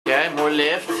Alright, more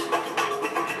lift.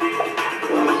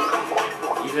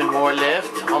 Even more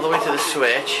lift. All the way to the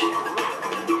switch.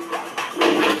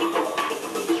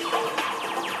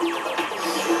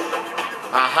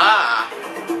 Aha!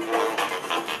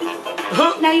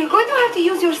 Now you're going to have to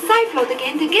use your side float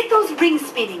again to get those rings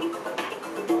spinning.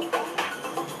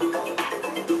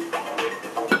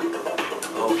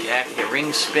 Okay, I can get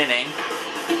rings spinning.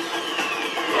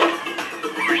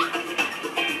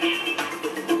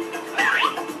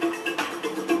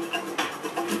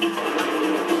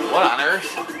 What on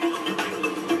earth?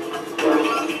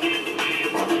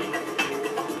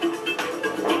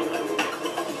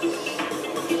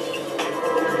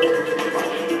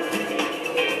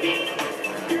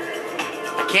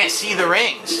 I can't see the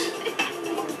rings.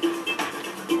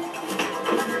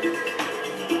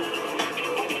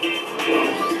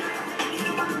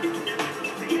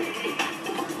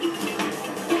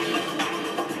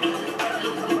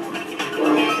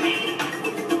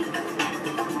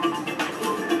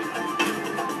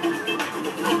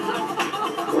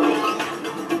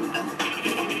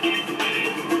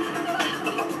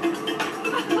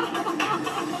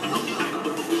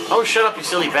 Oh, shut up, you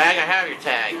silly bag. I have your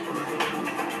tag.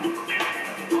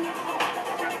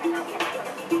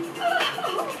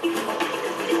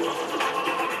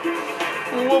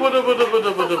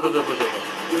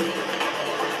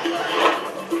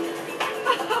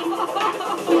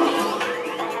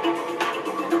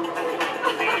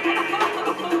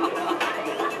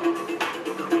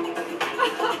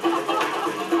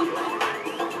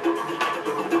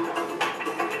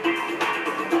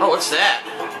 Oh, what's that?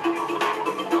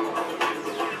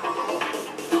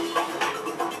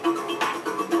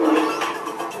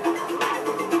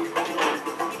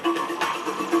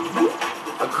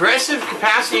 Aggressive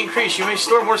capacity increase. You may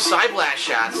store more side blast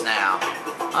shots now.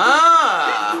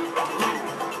 Ah!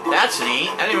 That's neat.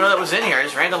 I didn't even know that was in here. I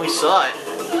just randomly saw it.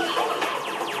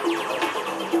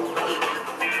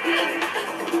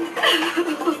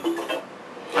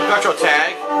 I've got your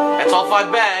tag. That's all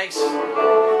 5 bags.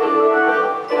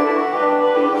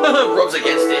 Rubs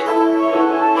against it.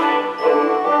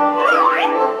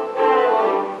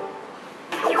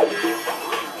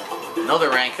 Another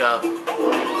rank up.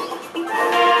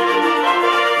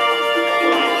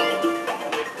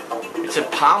 It's a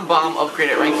Palm Bomb upgrade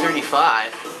at rank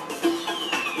 35.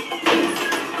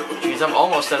 Which means I'm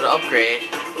almost at an upgrade.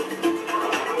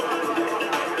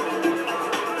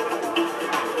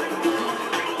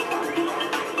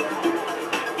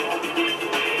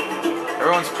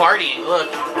 Everyone's partying, look.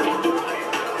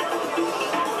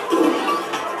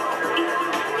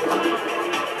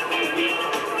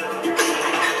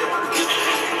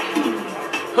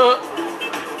 Huh.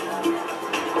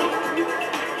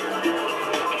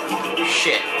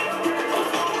 Shit.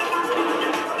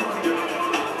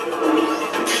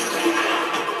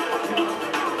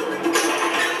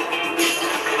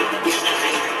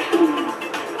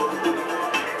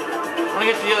 I want to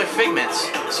get to the other figments.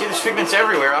 See, there's figments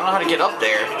everywhere. I don't know how to get up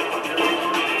there.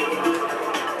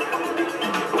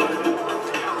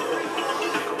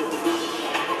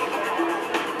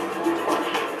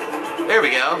 There we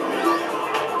go.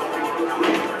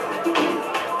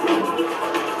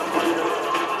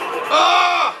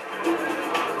 Oh!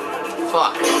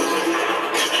 Fuck.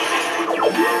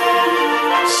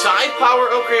 Side power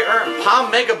upgrade earned.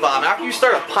 Palm Mega Bomb. After you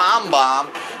start a Palm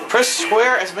Bomb, press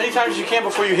square as many times as you can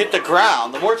before you hit the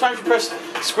ground. The more times you press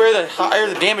square, the higher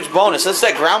the damage bonus. That's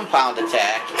that ground pound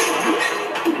attack.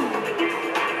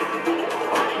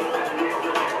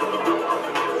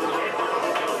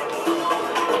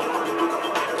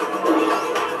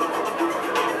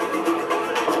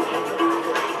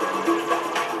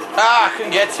 Ah, I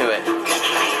couldn't get to it.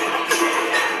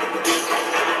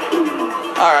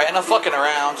 Alright, enough fucking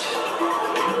around.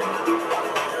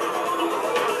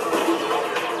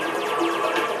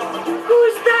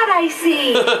 Who's that I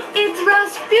see? It's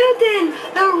Rasputin,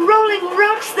 the rolling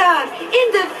rock star, in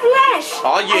the flesh.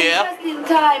 Oh, yeah. And just in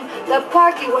time, the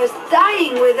party was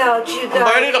dying without you,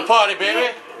 darling. I need a party,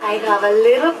 baby. I have a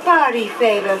little party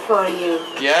favor for you.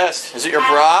 Yes. Is it your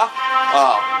bra?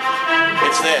 Oh.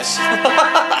 It's this.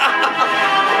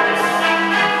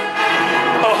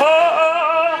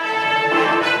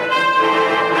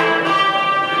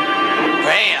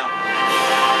 Bam.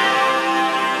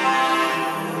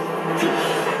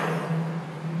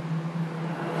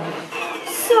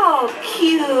 So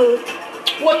cute.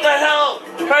 What the hell?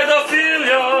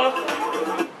 Pedophilia.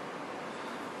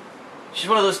 She's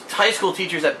one of those high school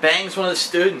teachers that bangs one of the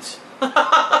students.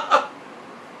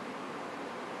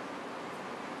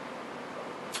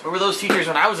 Where were those teachers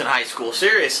when I was in high school?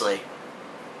 Seriously.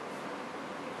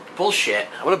 Bullshit.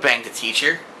 I would have banged a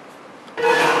teacher.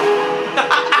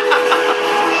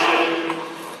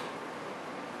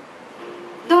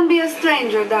 Don't be a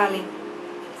stranger, darling.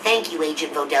 Thank you,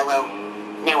 Agent Vodello.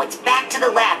 Now it's back to the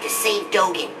lab to save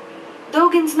Dogen.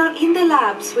 Dogen's not in the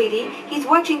lab, sweetie. He's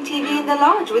watching TV in the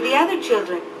lodge with the other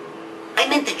children. I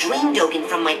meant the dream Dogen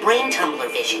from my brain tumbler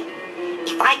vision.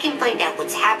 If I can find out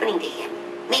what's happening to him,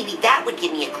 maybe that would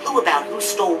give me a clue about who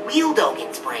stole real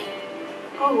Dogen's brain.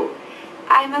 Oh,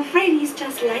 I'm afraid he's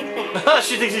just like that.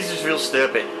 She thinks he's just real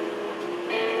stupid.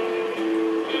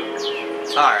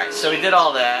 Alright, so we did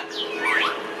all that.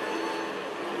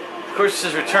 Of course it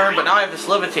says return, but now I have this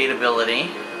levitate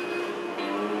ability.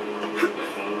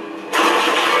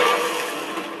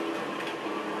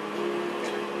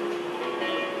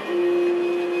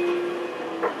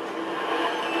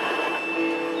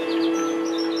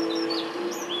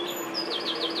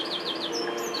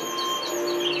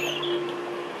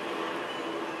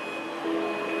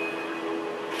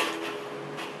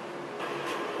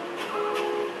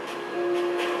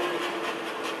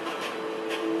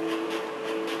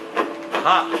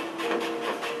 Aha.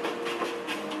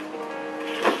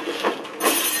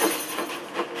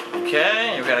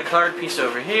 Okay, we've got a card piece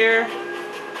over here.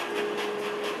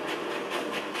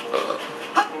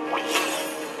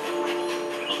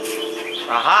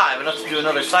 Aha, I have enough to do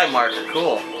another side marker.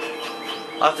 Cool.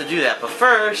 I'll have to do that. But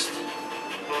first,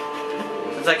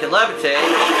 since I can levitate,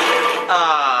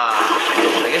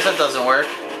 I guess that doesn't work.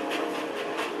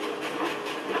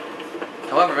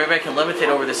 However, maybe I can levitate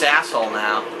over this asshole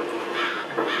now.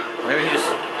 Maybe he just...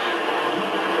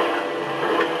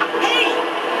 Hey!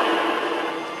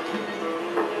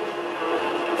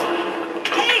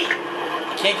 Hey!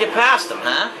 Can't get past him,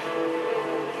 huh?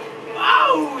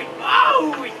 Oh,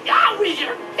 that was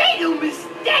your fatal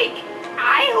mistake.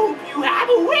 I hope you have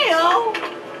a will.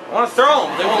 I want to throw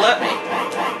him. They won't let me.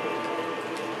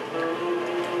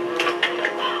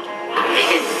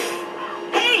 Hey!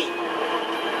 Hey!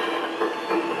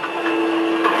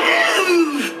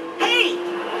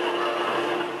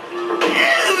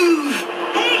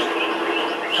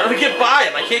 How do we get by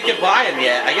him? I can't get by him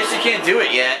yet. I guess you can't do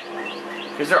it yet.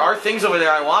 Because there are things over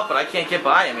there I want, but I can't get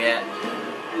by him yet.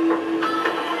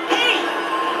 Hey!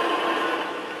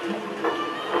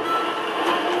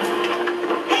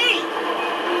 Hey!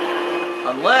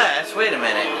 Unless, wait a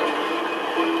minute.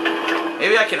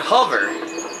 Maybe I can hover.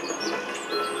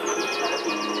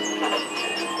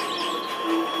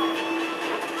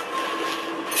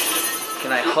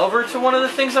 Can I hover to one of the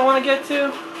things I want to get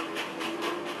to?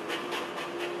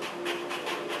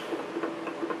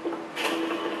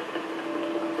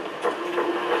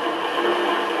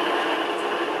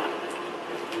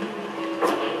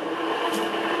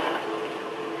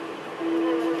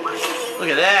 Look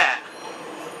at that.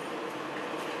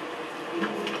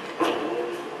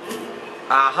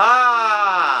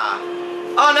 Aha!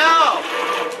 Oh no!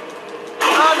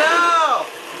 Oh no!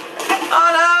 Oh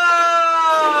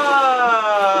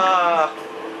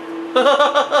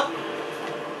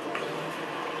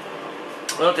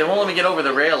no! Well, they won't let me get over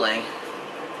the railing.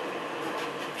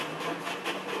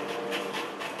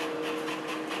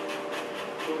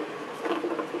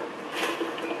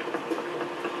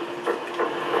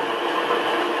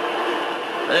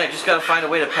 I think I just gotta find a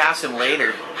way to pass him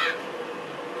later.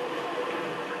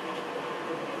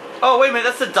 Oh, wait a minute,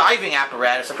 that's the diving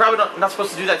apparatus. I'm probably not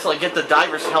supposed to do that until I get the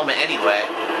diver's helmet anyway.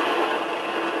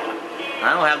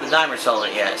 I don't have the diver's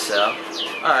helmet yet, so...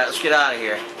 Alright, let's get out of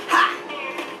here.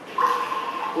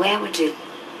 Where would you?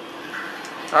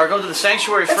 Alright, go to the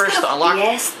sanctuary first to unlock,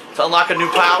 Yes. to unlock a new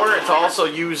power, and to also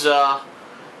use that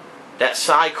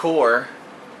Psi core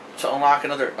to unlock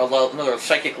another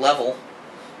psychic level.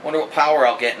 Wonder what power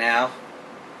I'll get now.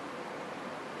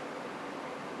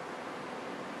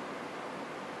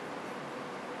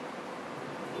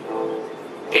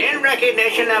 In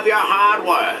recognition of your hard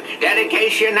work,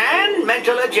 dedication, and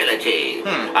mental agility,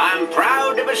 I'm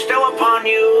proud to bestow upon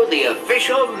you the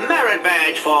official merit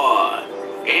badge for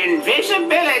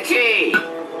invisibility.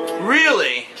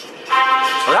 Really?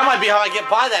 Well, that might be how I get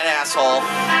by that asshole.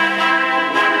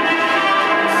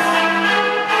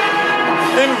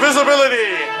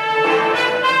 Invisibility!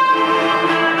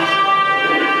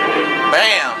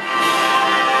 Bam!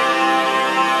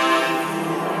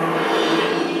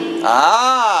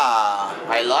 Ah,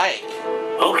 I like.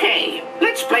 Okay,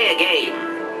 let's play a game.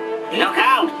 Look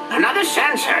out, another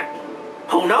sensor.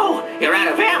 Oh no, you're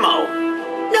out of ammo.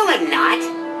 No, I'm not.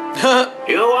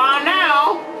 You are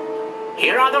now.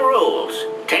 Here are the rules.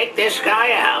 Take this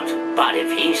guy out, but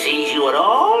if he sees you at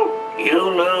all, you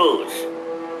lose.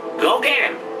 Go get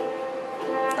him.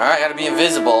 Alright, gotta be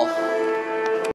invisible.